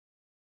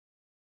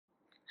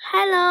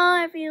Hello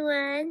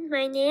everyone,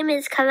 my name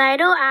is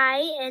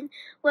Kaleido.I and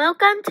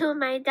welcome to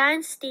my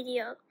dance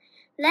studio.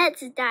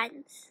 Let's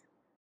dance.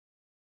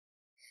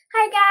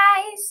 Hi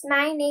guys,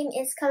 my name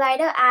is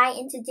Kaleido.I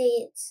and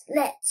today it's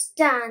Let's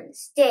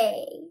Dance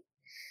Day.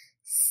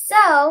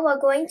 So we're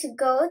going to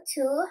go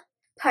to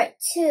part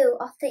 2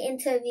 of the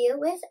interview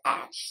with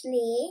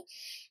Ashleigh,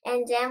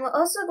 and then we're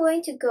also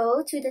going to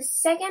go to the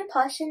second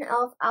portion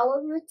of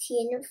our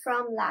routine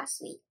from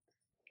last week.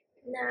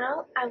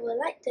 Now I would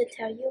like to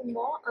tell you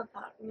more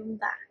about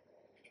Rumba.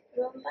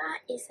 Rumba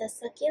is a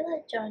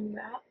circular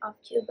genre of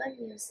Cuban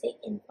music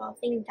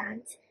involving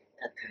dance,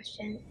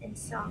 percussion, and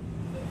song.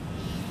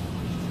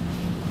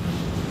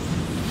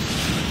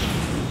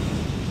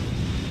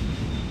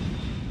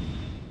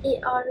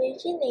 It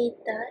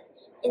originated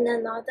in the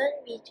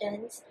northern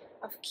regions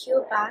of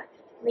Cuba,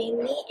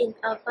 mainly in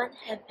urban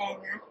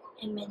Havana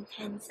and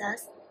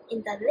Matanzas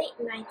in the late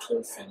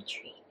 19th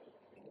century.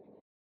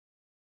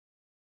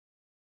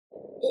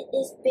 It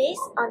is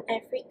based on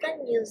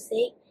African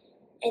music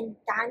and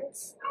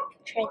dance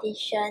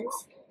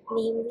traditions,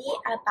 namely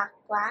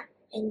Abacua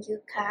and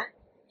Yuca,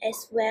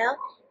 as well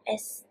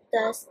as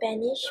the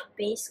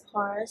Spanish-based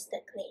chorus de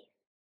clave.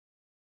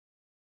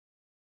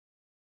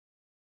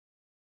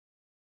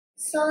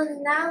 So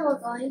now we're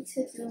going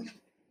to do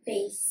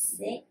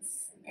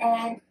basics,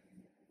 and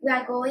we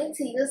are going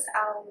to use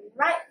our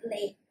right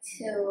leg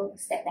to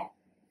step back.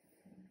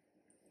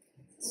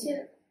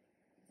 2,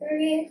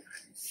 3,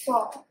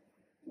 4,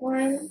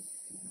 1,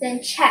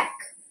 then check.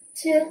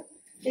 2,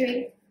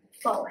 3,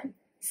 4, 1.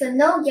 So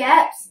no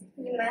gaps.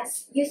 You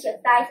must use your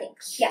thighs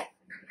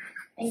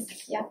and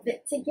clap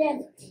it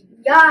together.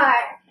 Yar.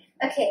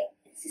 Okay.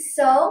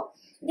 So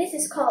this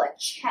is called a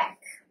check.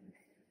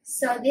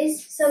 So we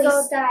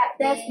start.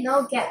 There's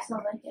no gaps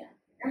over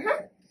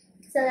here.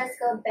 So let's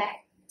go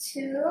back.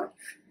 2,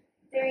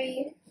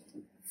 3,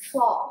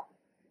 4.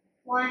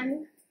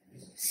 1,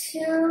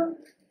 2,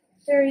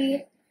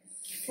 3,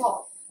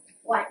 4,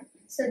 1.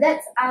 So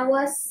that's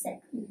our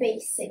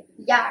basic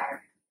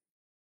yar.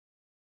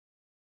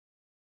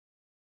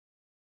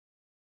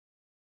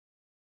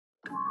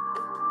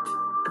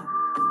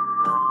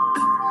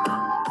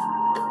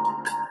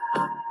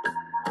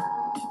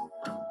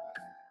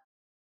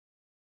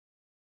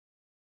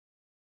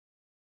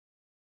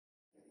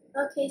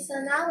 Okay, so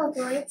now we're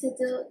going to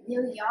do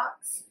New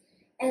York's,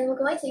 and we're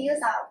going to use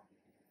our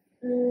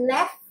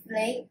left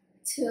leg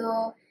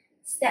to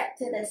step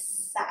to the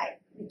side,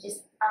 which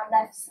is our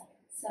left side.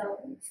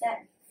 So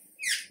step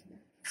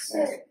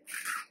 2,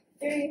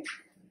 3,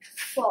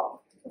 4.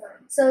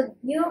 So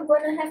you're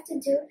gonna have to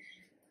do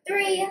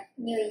 3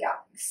 New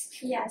Yorks.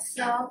 Yeah,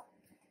 so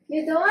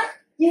you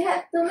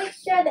have to make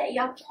sure that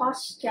your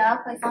posture,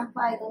 for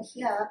example, I go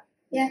here,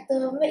 you have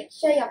to make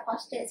sure your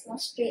posture is more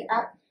straight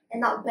up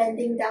and not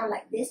bending down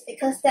like this,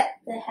 because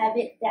that's the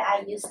habit that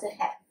I used to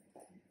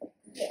have.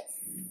 Yes.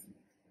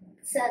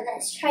 So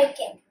let's try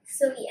again.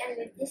 So we end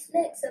with this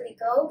leg. So we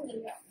go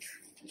New York.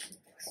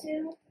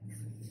 2,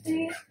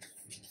 3,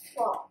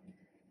 4.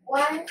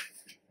 1,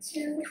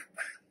 2,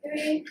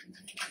 3,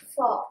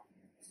 4.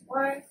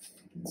 1,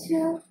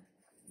 2,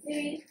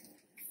 3,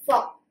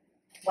 4.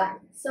 1.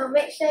 So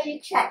make sure you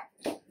check.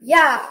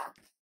 Yeah.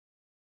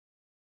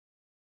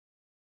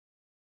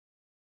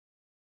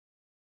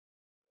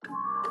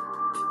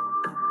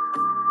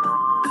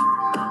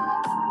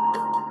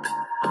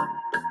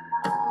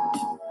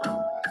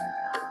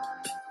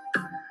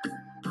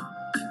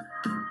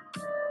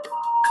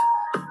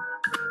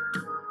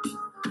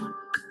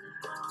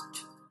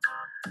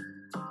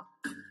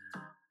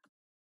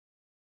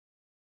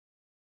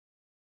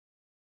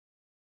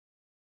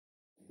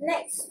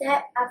 Next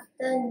step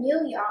after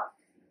New York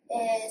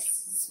is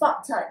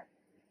spot turn.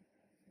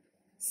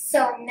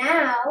 So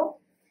now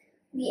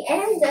we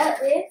end up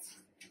with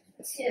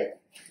 2,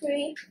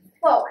 3,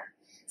 4.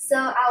 So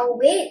our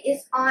weight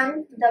is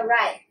on the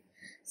right.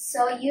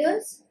 So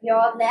use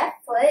your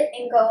left foot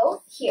and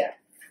go here.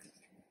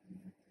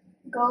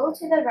 Go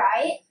to the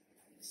right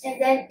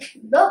and then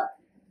look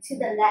to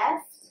the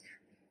left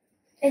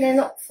and then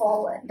look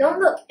forward. Don't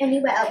look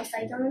anywhere else.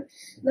 Like don't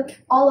look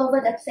all over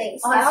the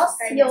place, Or else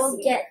you'll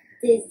get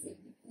dizzy.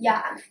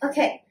 Yeah,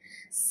 okay.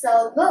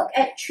 So look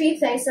at 3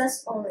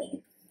 places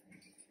only.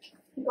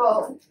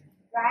 Go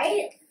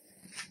right,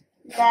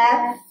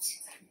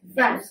 left,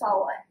 front,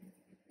 forward.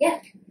 Yeah.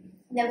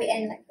 Then we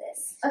end like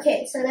this.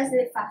 Okay, so let's do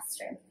it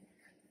faster.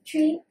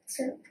 3,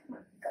 2, 1,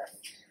 go.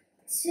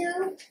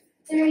 2,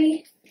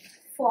 3,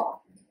 4,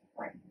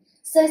 1.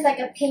 So it's like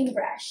a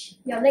paintbrush.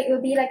 Your leg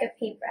will be like a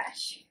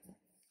paintbrush.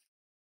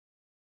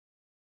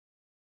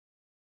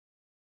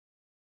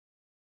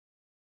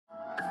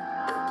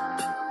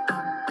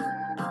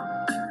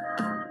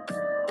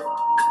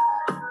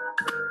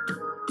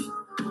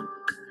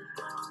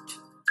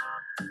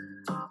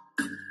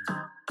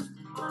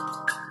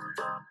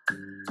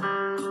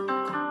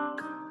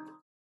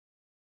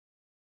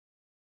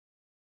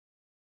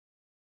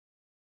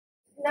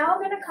 Now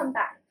we're gonna come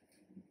back.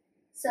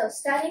 So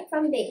starting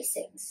from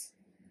basics.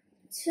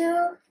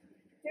 2,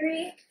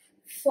 3,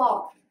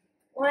 4.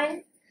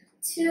 1,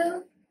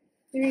 2,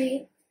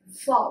 3,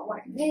 4.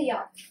 1. New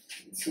York.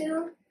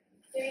 2,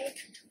 3,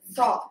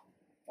 4.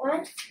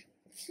 1,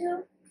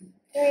 2,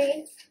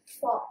 3,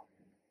 4.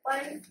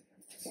 1,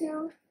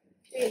 2,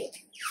 3,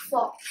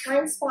 4.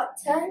 One spot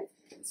turn.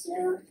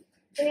 2,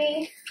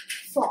 3,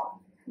 4.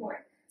 1.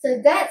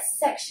 So that's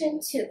section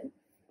 2.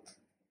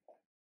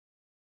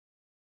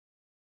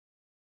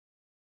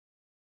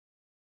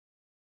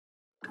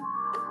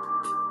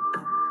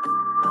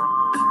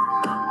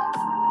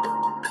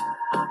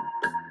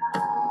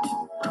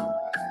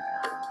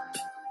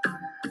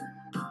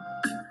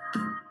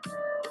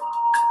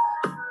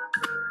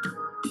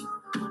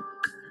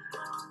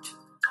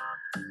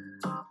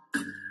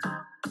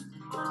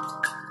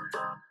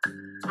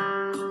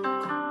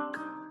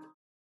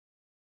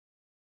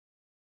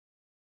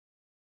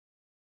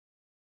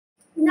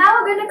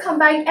 Now we're going to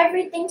combine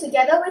everything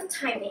together with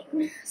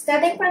timing.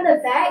 Starting from the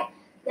back,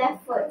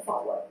 left foot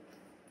forward.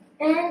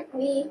 And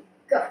we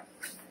go.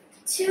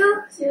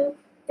 2, 2,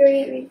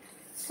 3,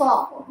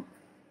 4.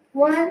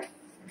 1,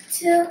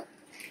 2,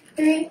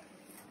 3,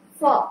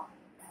 4.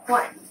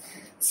 1,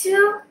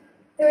 2,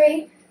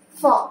 3,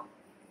 4.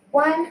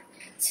 1,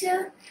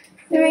 2,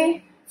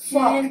 3, 4.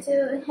 Hand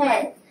to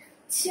hand.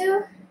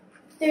 2,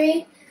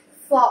 3,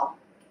 4.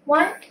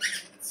 1,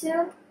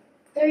 2,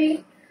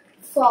 3,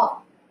 4.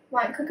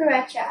 1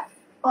 cucaracha,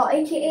 or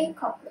aka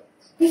couplet.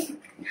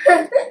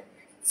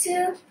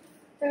 2,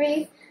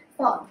 3,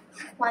 4.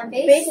 1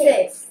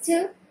 basics.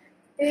 2,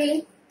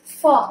 3,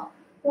 4.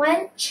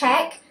 1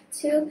 check.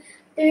 2,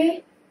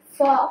 3,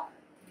 4.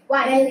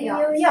 1 New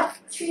York.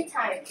 3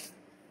 times.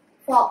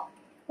 4.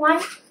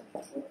 1,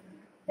 2,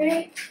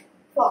 3,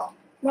 4.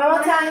 One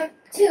more time.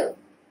 2,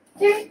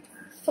 3,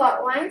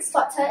 4. 1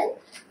 spot turn.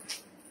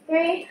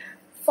 3,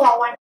 4.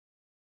 1.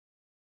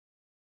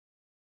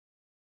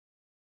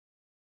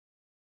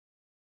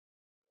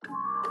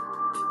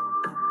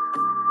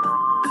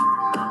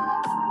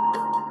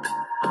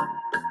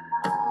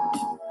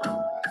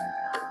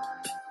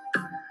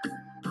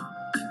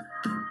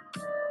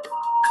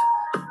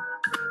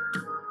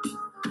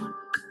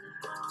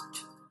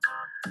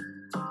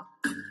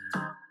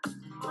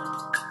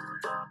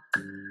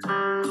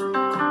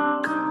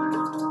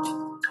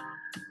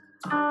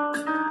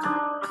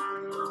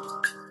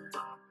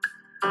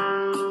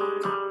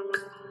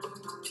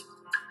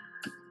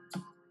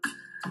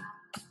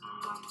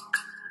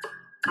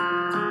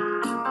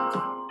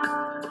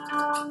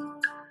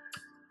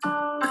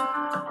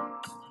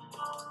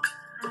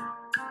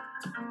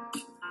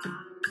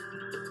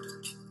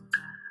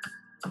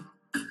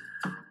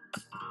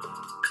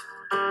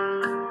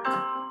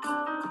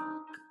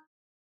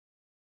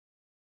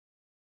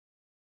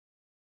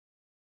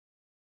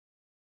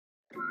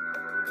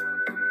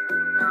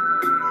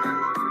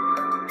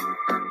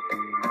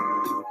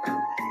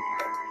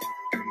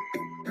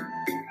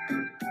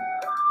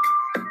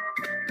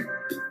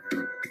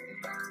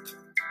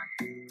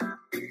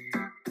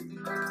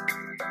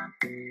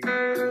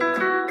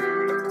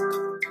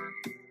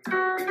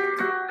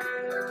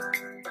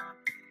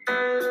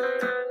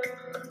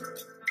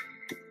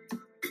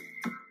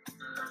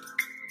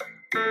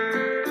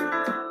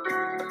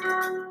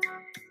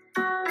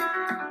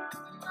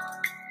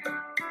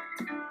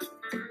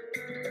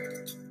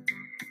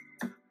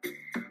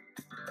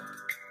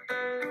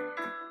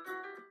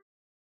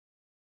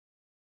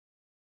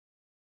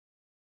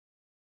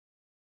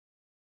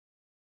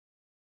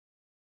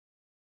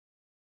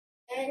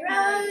 And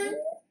run!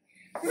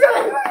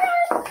 Run,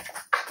 run!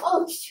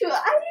 Oh, shoot, are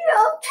you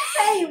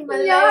okay, my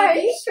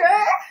lady? You're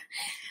sure?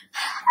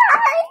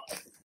 Hi!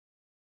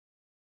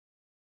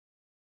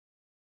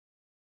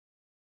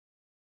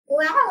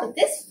 Wow,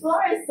 this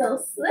floor is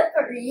so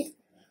slippery.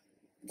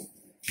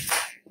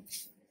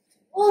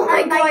 Oh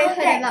my god, I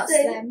heard a loud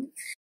slam.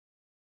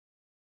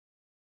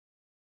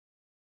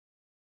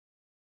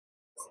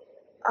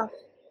 Off.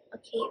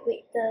 Okay,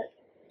 wait,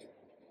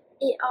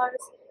 it all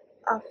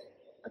off.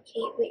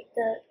 Okay, wait,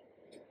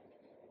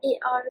 it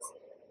all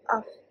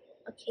off.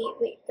 Okay,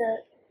 wait,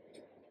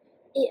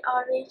 it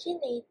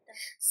originated.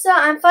 So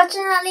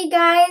unfortunately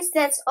guys,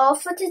 that's all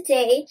for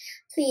today.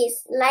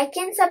 Please like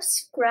and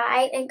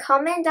subscribe and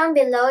comment down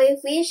below if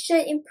we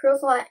should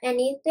improve or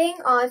anything,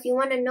 or if you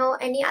want to know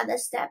any other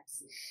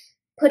steps.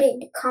 Put it in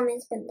the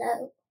comments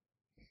below.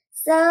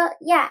 So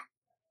yeah,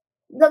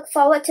 look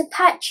forward to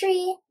part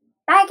 3.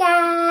 Bye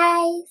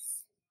guys!